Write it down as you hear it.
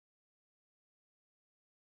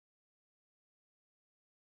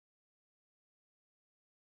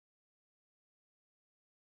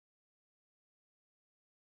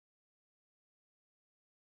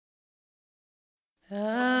Amazing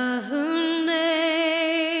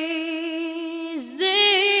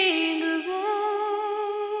grace,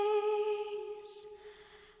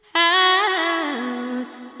 how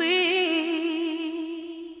sweet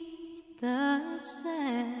the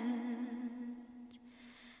sound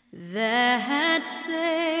that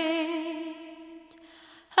saved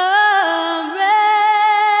a wretch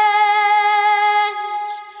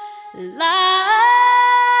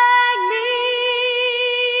like me.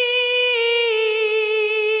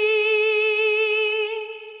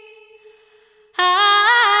 I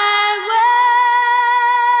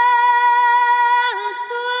once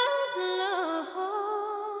was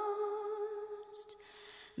lost,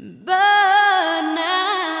 but now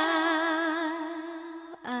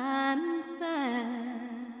I'm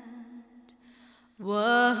found.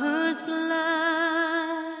 Was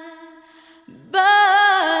blind,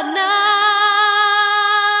 but now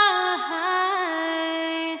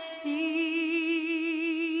I see.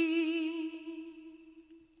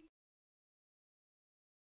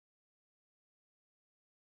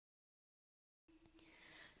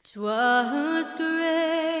 'Twas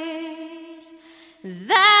grace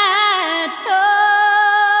that taught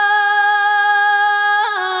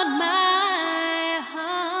my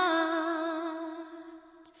heart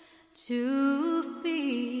to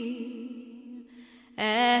feel,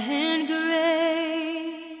 and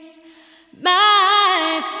grace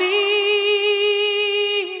my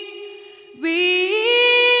fears relieved.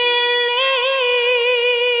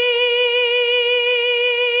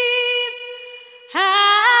 How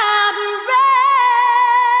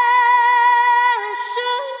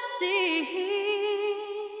precious did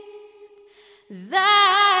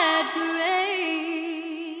that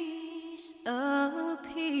grace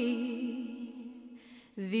appear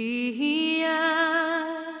the hour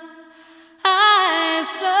I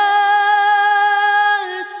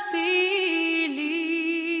first believed.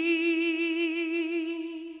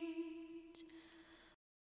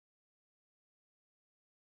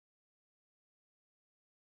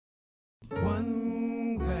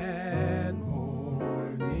 One glad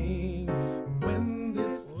morning when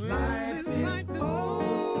this life is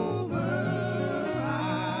over.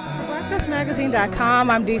 BlackPressMagazine.com.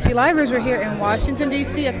 I'm DC Livers. We're here in Washington,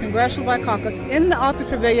 D.C. at the Congressional Black Caucus in the Author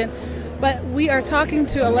Pavilion. But we are talking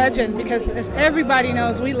to a legend because, as everybody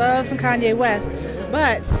knows, we love some Kanye West.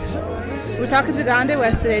 But we're talking to Donda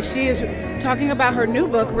West today. She is talking about her new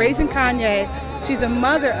book, Raising Kanye. She's the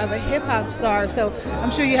mother of a hip-hop star, so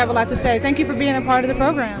I'm sure you have a lot to say. Thank you for being a part of the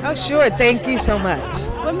program. Oh, sure. Thank you so much.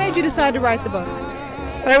 What made you decide to write the book?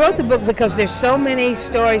 Well, I wrote the book because there's so many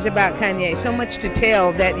stories about Kanye, so much to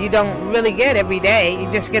tell that you don't really get every day.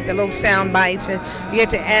 You just get the little sound bites and you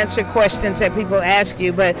get to answer questions that people ask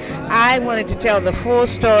you. But I wanted to tell the full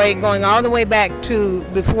story going all the way back to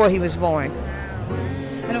before he was born.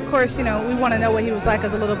 And of course, you know, we want to know what he was like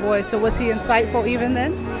as a little boy. So was he insightful even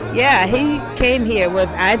then? Yeah, he came here with,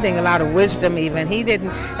 I think, a lot of wisdom even. He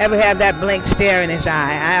didn't ever have that blank stare in his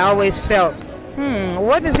eye. I always felt,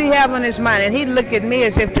 what does he have on his mind? And he'd look at me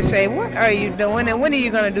as if to say, what are you doing and when are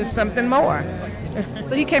you going to do something more?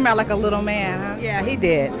 So he came out like a little man, huh? Yeah, he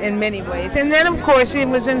did in many ways. And then, of course, it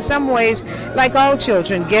was in some ways like all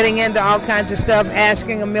children, getting into all kinds of stuff,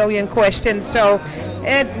 asking a million questions. So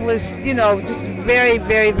it was, you know, just very,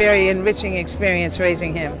 very, very enriching experience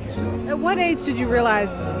raising him. At what age did you realize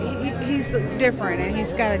he's different and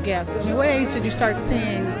he's got a gift? I mean, what age did you start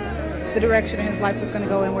seeing the direction his life was going to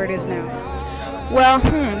go and where it is now? Well,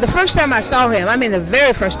 the first time I saw him, I mean the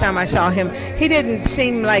very first time I saw him, he didn't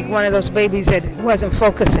seem like one of those babies that wasn't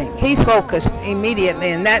focusing. He focused immediately,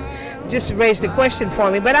 and that just raised the question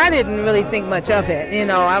for me, but I didn't really think much of it. You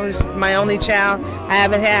know, I was my only child.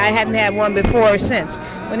 I hadn't had one before or since.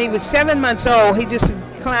 When he was 7 months old, he just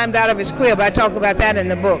climbed out of his crib. I talk about that in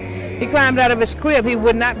the book. He climbed out of his crib. He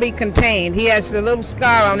would not be contained. He has the little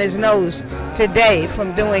scar on his nose today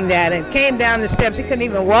from doing that, and came down the steps. He couldn't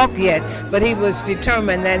even walk yet, but he was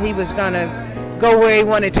determined that he was going to go where he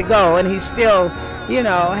wanted to go, and he still, you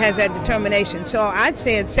know, has that determination. So I'd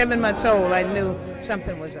say at 7 months old, I knew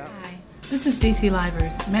something was up. Hi, this is DC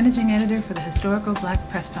Livers, Managing Editor for the Historical Black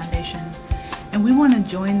Press Foundation, and we want to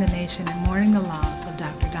join the nation in mourning the loss of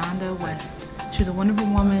Dr. Donda West. She's a wonderful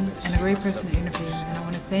woman and a great person to interview, and I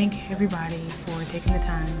want to thank everybody for taking the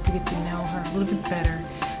time to get to know her a little bit better.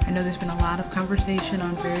 I know there's been a lot of conversation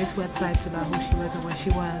on various websites about who she was or what she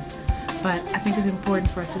was, but I think it's important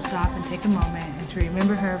for us to stop and take a moment and to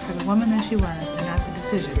remember her for the woman that she was and not the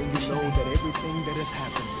decision that she made. That everything that has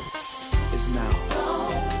happened is now.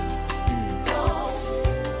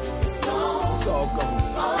 It's all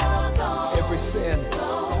gone. Every sin,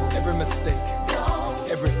 every mistake,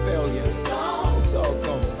 every failure, it's all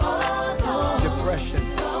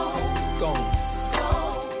depression. Gone.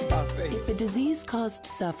 By faith. If a disease caused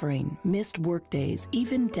suffering, missed workdays,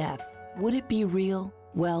 even death, would it be real?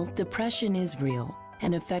 Well, depression is real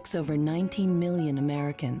and affects over 19 million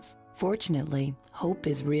Americans. Fortunately, hope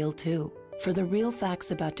is real too. For the real facts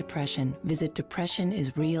about depression, visit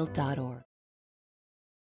depressionisreal.org.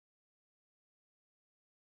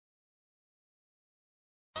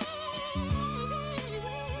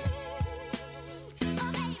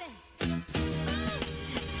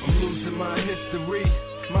 Losing my history,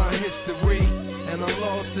 and I'm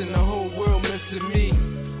lost in the whole world missing me.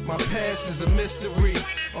 My past is a mystery.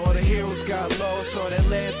 All the heroes got lost, all that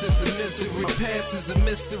last is the misery. My past is a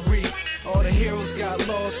mystery. All the heroes got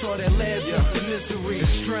lost, all that last is the misery. It's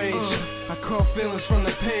strange, I caught feelings from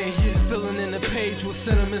the pain. Filling in the page with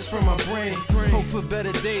sentiments from my brain. Hope for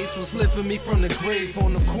better days was lifting me from the grave.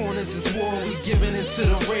 On the corners is war, we giving into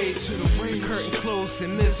the rage. The curtain closed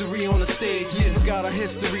and misery on the stage. Forgot our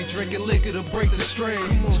history, drinking liquor to break the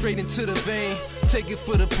strain. Straight into the vein, take it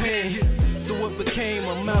for the pain. So what became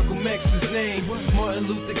of Malcolm X's name? Martin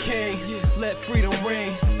Luther King, let freedom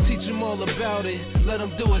reign. Teach him all about it, let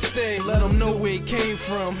him do his thing. Let him know where he came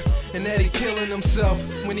from, and that he killing himself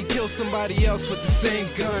when he kills somebody else with the same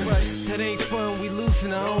gun. That ain't fun, we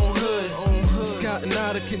losing our own hood. It's gotten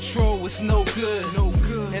out of control, it's no good.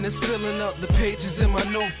 And it's filling up the pages in my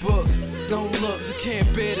notebook. Don't look, you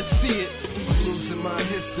can't bear to see it. Losing my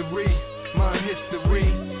history,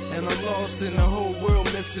 and I'm lost in the whole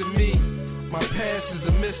world missing me. My past is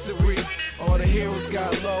a mystery. All the heroes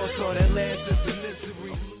got lost, all that last is the